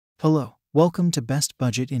Hello, welcome to Best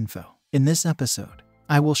Budget Info. In this episode,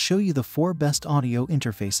 I will show you the 4 best audio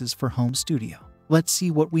interfaces for home studio. Let's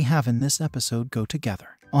see what we have in this episode go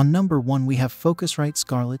together. On number 1 we have Focusrite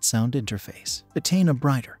Scarlett Sound Interface. Attain a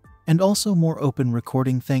brighter and also more open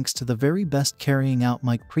recording thanks to the very best carrying out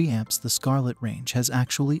mic preamps the Scarlett range has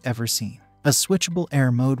actually ever seen. A switchable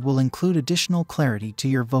air mode will include additional clarity to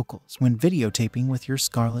your vocals when videotaping with your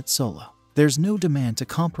Scarlett Solo. There's no demand to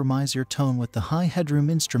compromise your tone with the high headroom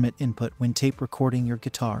instrument input when tape recording your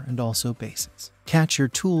guitar and also basses. Catch your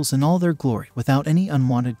tools in all their glory without any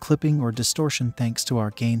unwanted clipping or distortion thanks to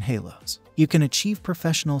our gain halos. You can achieve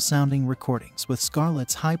professional sounding recordings with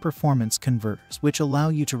Scarlett's high-performance converters, which allow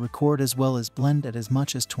you to record as well as blend at as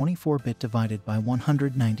much as 24-bit divided by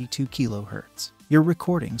 192 kHz. Your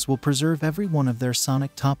recordings will preserve every one of their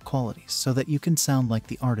sonic top qualities so that you can sound like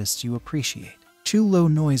the artists you appreciate. 2 low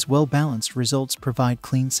noise well-balanced results provide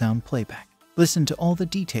clean sound playback. Listen to all the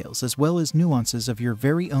details as well as nuances of your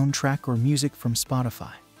very own track or music from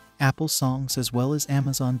Spotify, Apple Songs as well as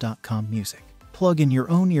Amazon.com Music. Plug in your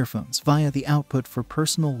own earphones via the output for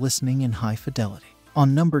personal listening in high fidelity.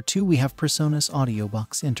 On number 2 we have Presonus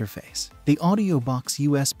Audiobox interface. The Audiobox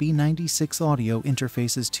USB 96 audio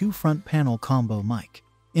interface's 2 front panel combo mic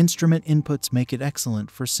instrument inputs make it excellent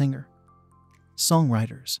for singer,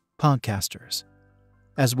 songwriters, podcasters,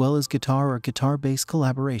 as well as guitar or guitar-bass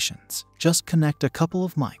collaborations. Just connect a couple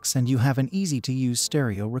of mics and you have an easy-to-use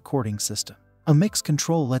stereo recording system. A mix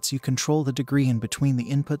control lets you control the degree in between the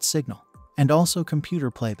input signal and also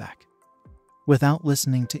computer playback without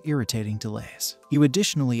listening to irritating delays. You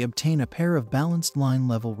additionally obtain a pair of balanced line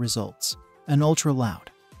level results, an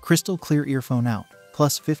ultra-loud, crystal-clear earphone out,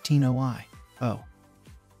 plus 15.0 I/O.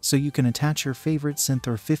 So you can attach your favorite synth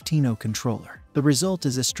or 15.0 controller. The result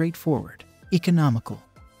is a straightforward, economical,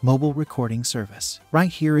 mobile recording service. Right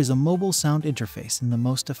here is a mobile sound interface in the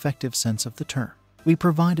most effective sense of the term. We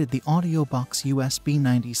provided the Audiobox USB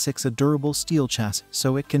 96 a durable steel chassis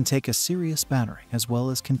so it can take a serious battering as well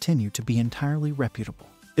as continue to be entirely reputable.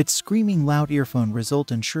 Its screaming loud earphone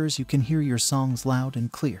result ensures you can hear your songs loud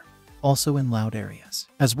and clear, also in loud areas,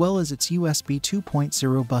 as well as its USB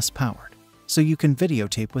 2.0 bus powered, so you can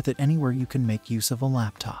videotape with it anywhere you can make use of a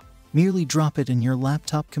laptop. Merely drop it in your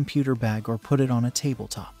laptop computer bag or put it on a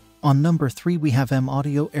tabletop. On number 3 we have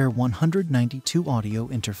M-Audio Air 192 audio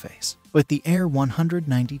interface. With the Air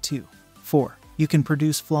 192.4, you can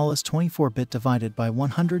produce flawless 24-bit divided by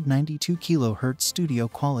 192 kHz studio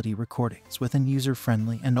quality recordings with an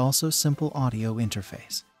user-friendly and also simple audio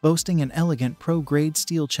interface. Boasting an elegant pro-grade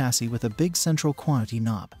steel chassis with a big central quantity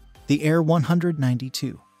knob, the Air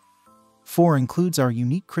 192.4 includes our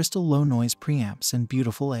unique crystal low noise preamps and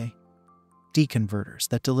beautiful A/D converters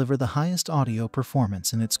that deliver the highest audio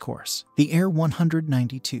performance in its course. The Air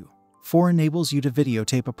 192.4 enables you to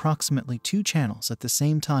videotape approximately 2 channels at the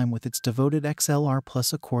same time with its devoted XLR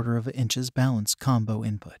plus 1/4 inches balanced combo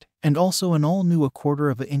input, and also an all-new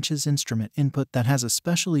 1/4 inches instrument input that has a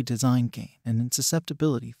specially designed gain and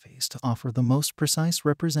susceptibility phase to offer the most precise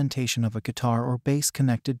representation of a guitar or bass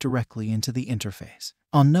connected directly into the interface.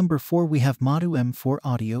 On number 4 we have MOTU M4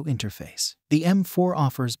 audio interface. The M4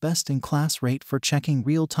 offers best-in-class rate for checking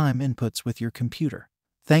real-time inputs with your computer,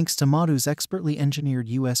 thanks to MOTU's expertly engineered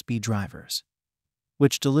USB drivers,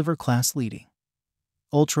 which deliver class-leading,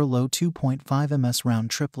 ultra-low 2.5 ms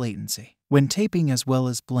round-trip latency when taping as well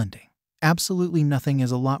as blending. Absolutely nothing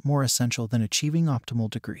is a lot more essential than achieving optimal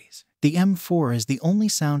degrees. The M4 is the only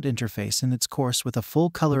sound interface in its course with a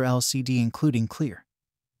full-color LCD including clear,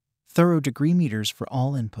 thorough degree meters for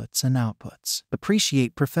all inputs and outputs.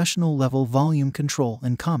 Appreciate professional-level volume control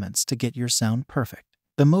and comments to get your sound perfect.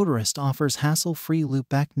 The Motorist offers hassle-free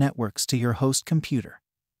loopback networks to your host computer,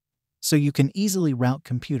 so you can easily route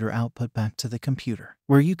computer output back to the computer,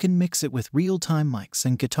 where you can mix it with real-time mics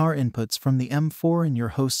and guitar inputs from the M4 in your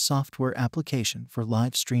host software application for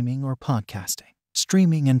live streaming or podcasting.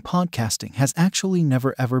 Streaming and podcasting has actually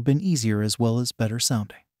never ever been easier as well as better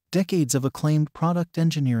sounding. Decades of acclaimed product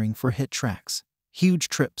engineering for hit tracks, huge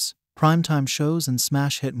trips, primetime shows and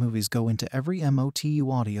smash hit movies go into every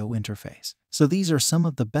MOTU audio interface. So these are some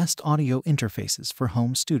of the best audio interfaces for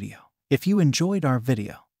home studio. If you enjoyed our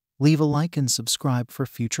video, leave a like and subscribe for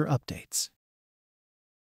future updates.